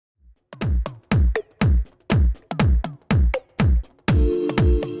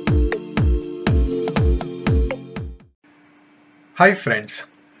Hi friends,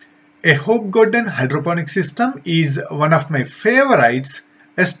 a AHopeGarden hydroponic system is one of my favorites,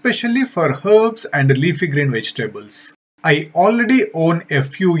 especially for herbs and leafy green vegetables. I already own a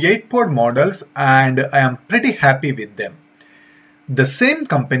few 8-pod models and I am pretty happy with them. The same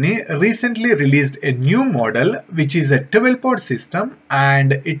company recently released a new model which is a 12-pod system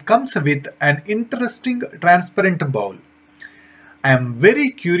and it comes with an interesting transparent bowl. I am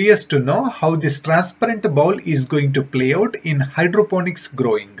very curious to know how this transparent bowl is going to play out in hydroponics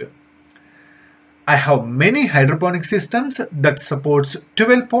growing. I have many hydroponic systems that supports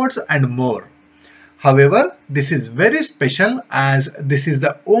 12 pods and more. However, this is very special as this is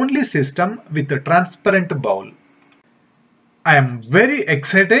the only system with a transparent bowl. I am very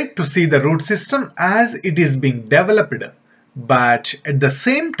excited to see the root system as it is being developed, but at the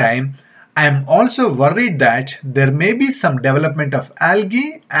same time, I am also worried that there may be some development of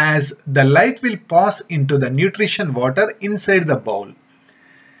algae as the light will pass into the nutrition water inside the bowl.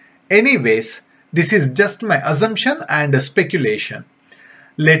 Anyways, this is just my assumption and speculation.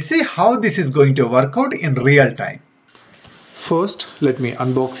 Let's see how this is going to work out in real time. First, let me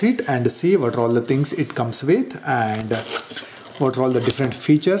unbox it and see what are all the things it comes with and what are all the different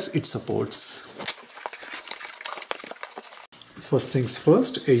features it supports. First things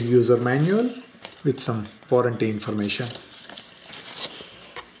first, a user manual with some warranty information.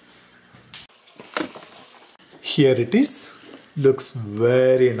 Here it is. Looks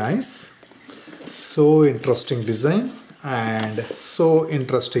very nice. So interesting design and so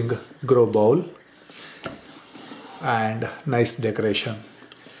interesting grow bowl and nice decoration.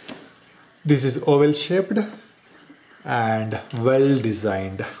 This is oval shaped and well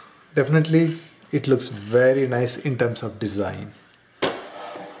designed. Definitely it looks very nice in terms of design.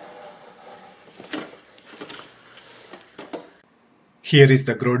 Here is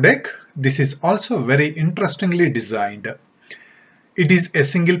the grow deck. This is also very interestingly designed. It is a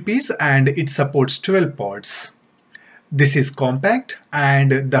single piece and it supports 12 pods. This is compact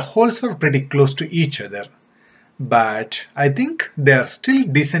and the holes are pretty close to each other. But I think they are still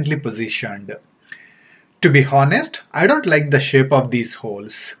decently positioned. To be honest, I don't like the shape of these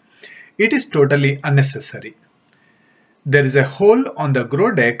holes. It is totally unnecessary. There is a hole on the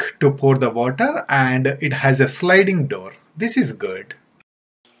grow deck to pour the water and it has a sliding door. This is good.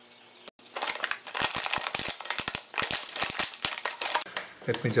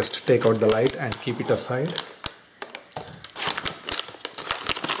 Let me just take out the light and keep it aside.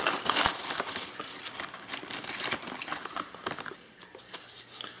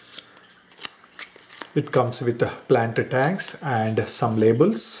 It comes with the plant tags and some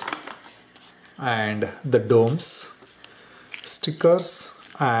labels and the domes, stickers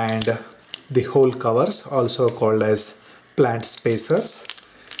and the hole covers, also called as plant spacers.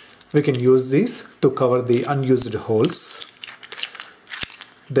 We can use these to cover the unused holes.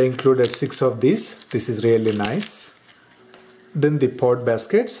 They included 6 of these. This is really nice. Then the pod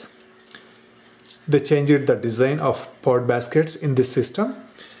baskets. They changed the design of pod baskets in this system.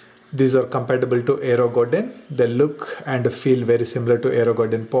 These are compatible to Aerogarden. They look and feel very similar to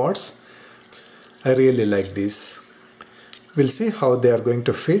Aerogarden pods. I really like these. We'll see how they are going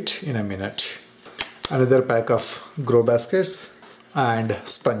to fit in a minute. Another pack of grow baskets and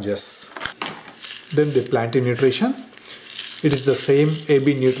sponges. Then the plant nutrition. It is the same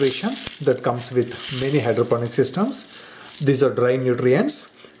AB nutrition that comes with many hydroponic systems. These are dry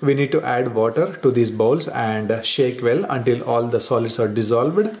nutrients. We need to add water to these bowls and shake well until all the solids are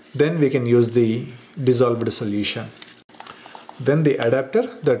dissolved. Then we can use the dissolved solution. Then the adapter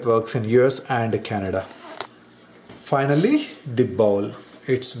that works in US and Canada. Finally, the bowl.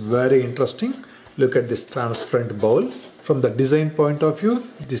 It's very interesting. Look at this transparent bowl. From the design point of view,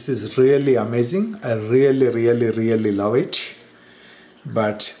 this is really amazing. I really love it.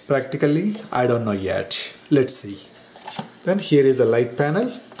 But practically, I don't know yet. Let's see. Then here is a light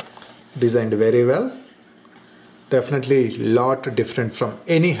panel. Designed very well. Definitely a lot different from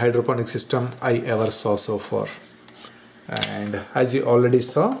any hydroponic system I ever saw so far. And as you already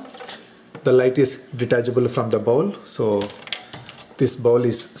saw, the light is detachable from the bowl. So this bowl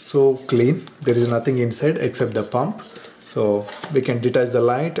is so clean. There is nothing inside except the pump. So we can detach the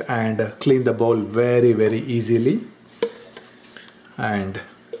light and clean the bowl very easily. And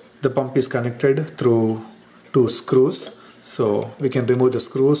the pump is connected through 2 screws. So we can remove the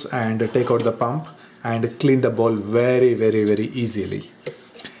screws and take out the pump and clean the bowl very easily.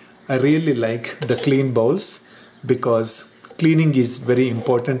 I really like the clean bowls because cleaning is very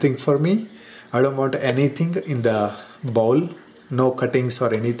important thing for me. I don't want anything in the bowl, no cuttings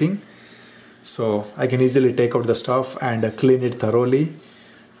or anything. So I can easily take out the stuff and clean it thoroughly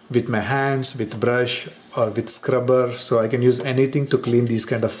with my hands, with brush or with scrubber. So I can use anything to clean these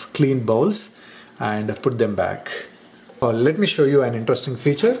kind of clean bowls and put them back. Let me show you an interesting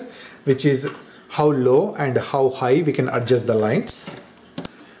feature, which is how low and how high we can adjust the lines.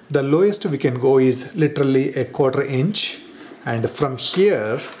 The lowest we can go is literally a 1/4 inch, and from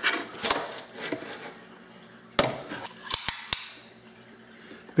here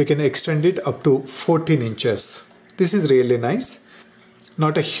we can extend it up to 14 inches. This is really nice.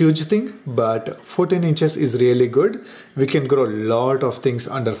 Not a huge thing, but 14 inches is really good. We can grow a lot of things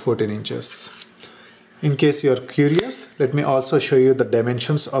under 14 inches. In case you are curious, let me also show you the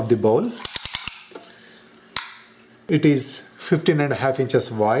dimensions of the bowl. It is 15.5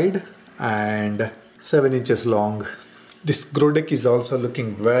 inches wide and 7 inches long. This grow deck is also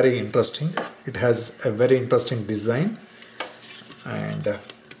looking very interesting. It has a very interesting design and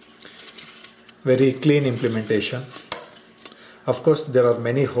very clean implementation. Of course, there are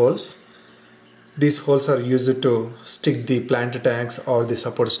many holes. These holes are used to stick the plant tanks or the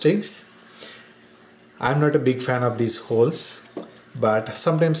support sticks. I'm not a big fan of these holes, but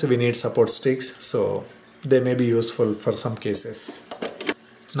sometimes we need support sticks, so they may be useful for some cases.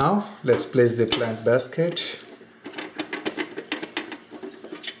 Now let's place the plant basket.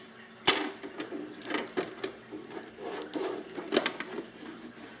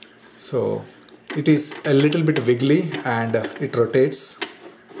 So it is a little bit wiggly and it rotates.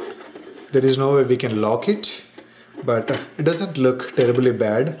 There is no way we can lock it, but it doesn't look terribly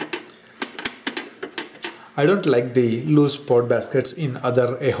bad. I don't like the loose pot baskets in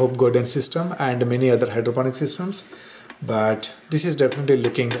other AHopeGarden system and many other hydroponic systems, but this is definitely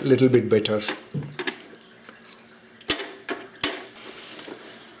looking a little bit better.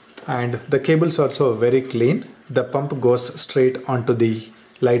 And the cables are also very clean. The pump goes straight onto the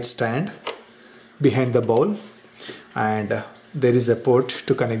light stand behind the bowl, and there is a port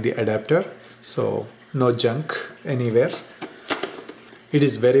to connect the adapter, so no junk anywhere. It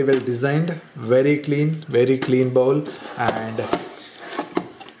is very well designed, very clean bowl and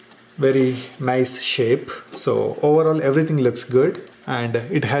very nice shape. So overall everything looks good, and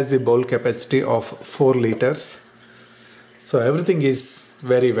it has the bowl capacity of 4 liters. So everything is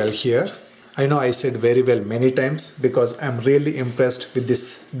very well here. I know I said very well many times because I'm really impressed with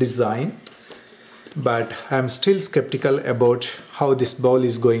this design, but I'm still skeptical about how this bowl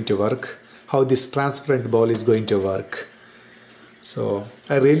is going to work, how this transparent bowl is going to work. So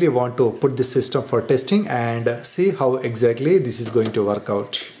I really want to put this system for testing and see how exactly this is going to work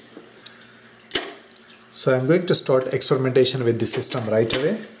out. So I'm going to start experimentation with this system right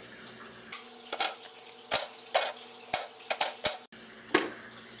away.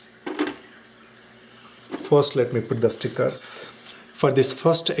 First, let me put the stickers. For this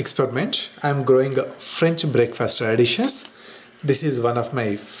first experiment, I'm growing French breakfast radishes. This is one of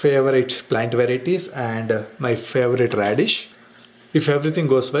my favorite plant varieties and my favorite radish. If everything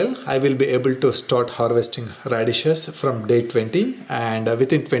goes well, I will be able to start harvesting radishes from day 20, and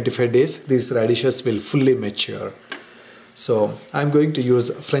within 25 days these radishes will fully mature. So I'm going to use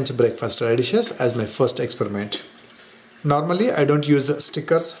French breakfast radishes as my first experiment. Normally I don't use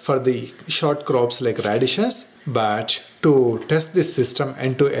stickers for the short crops like radishes, but to test this system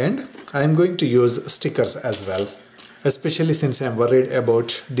end to end, I'm going to use stickers as well. Especially since I'm worried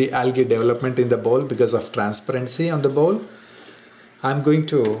about the algae development in the bowl because of transparency on the bowl. I'm going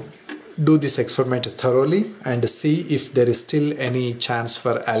to do this experiment thoroughly and see if there is still any chance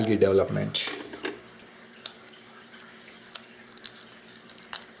for algae development.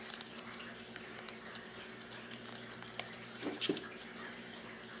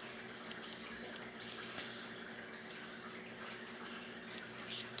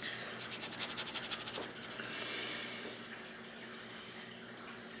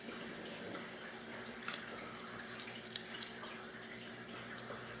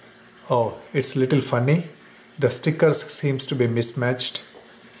 Oh, it's a little funny. The stickers seems to be mismatched.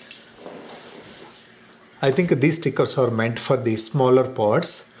 I think these stickers are meant for the smaller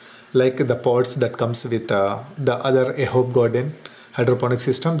pots, like the pots that comes with the other AHopeGarden hydroponic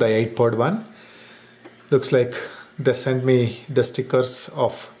system, the 8-pot one. Looks like they sent me the stickers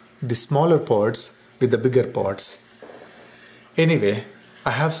of the smaller pots with the bigger pots. Anyway,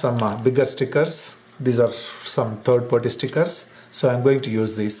 I have some bigger stickers. These are some third-party stickers, so I'm going to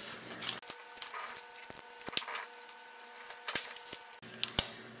use these.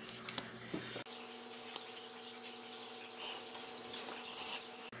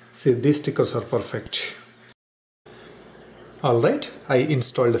 See, these stickers are perfect. Alright, I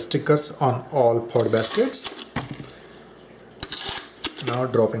installed the stickers on all pot baskets. Now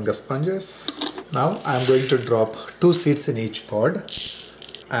dropping the sponges. Now I'm going to drop 2 seeds in each pod.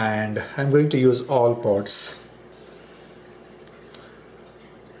 and I'm going to use all pots.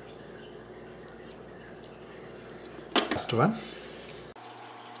 Last one.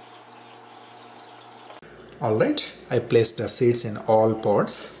 Alright, I placed the seeds in all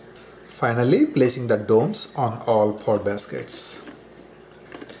pots. Finally, placing the domes on all pot baskets.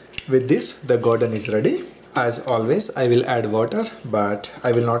 With this, the garden is ready. As always, I will add water, but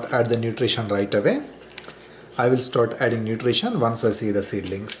I will not add the nutrition right away. I will start adding nutrition once I see the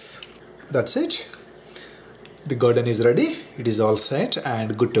seedlings. That's it. The garden is ready. It is all set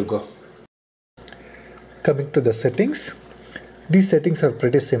and good to go. Coming to the settings. These settings are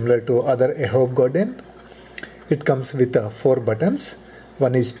pretty similar to other AHopeGarden. It comes with 4 buttons.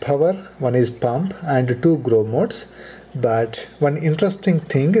 One is power, one is pump, and 2 grow modes. But one interesting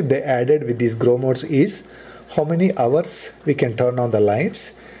thing they added with these grow modes is how many hours we can turn on the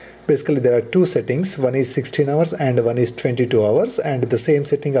lights. Basically, there are 2 settings. One is 16 hours and one is 22 hours, and the same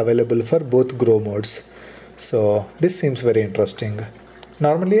setting available for both grow modes. So this seems very interesting.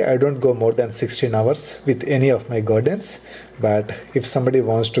 Normally, I don't go more than 16 hours with any of my gardens, but if somebody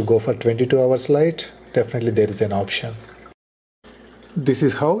wants to go for 22 hours light, definitely there is an option. This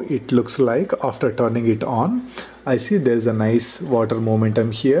is how it looks like after turning it on. I see there is a nice water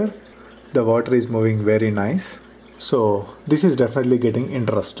momentum here. The water is moving very nice. So this is definitely getting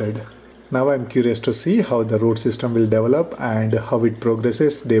interested. Now I'm curious to see how the root system will develop and how it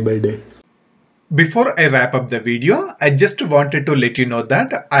progresses day by day. Before I wrap up the video, I just wanted to let you know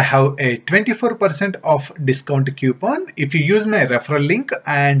that I have a 24% off discount coupon if you use my referral link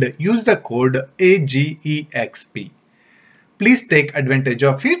and use the code AGEXP. Please take advantage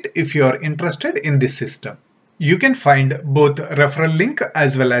of it if you are interested in this system. You can find both referral link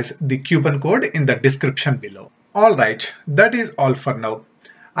as well as the coupon code in the description below. Alright, that is all for now.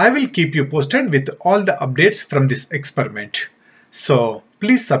 I will keep you posted with all the updates from this experiment. So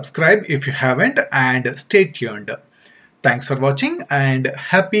please subscribe if you haven't and stay tuned. Thanks for watching and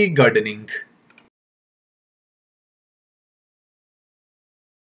happy gardening.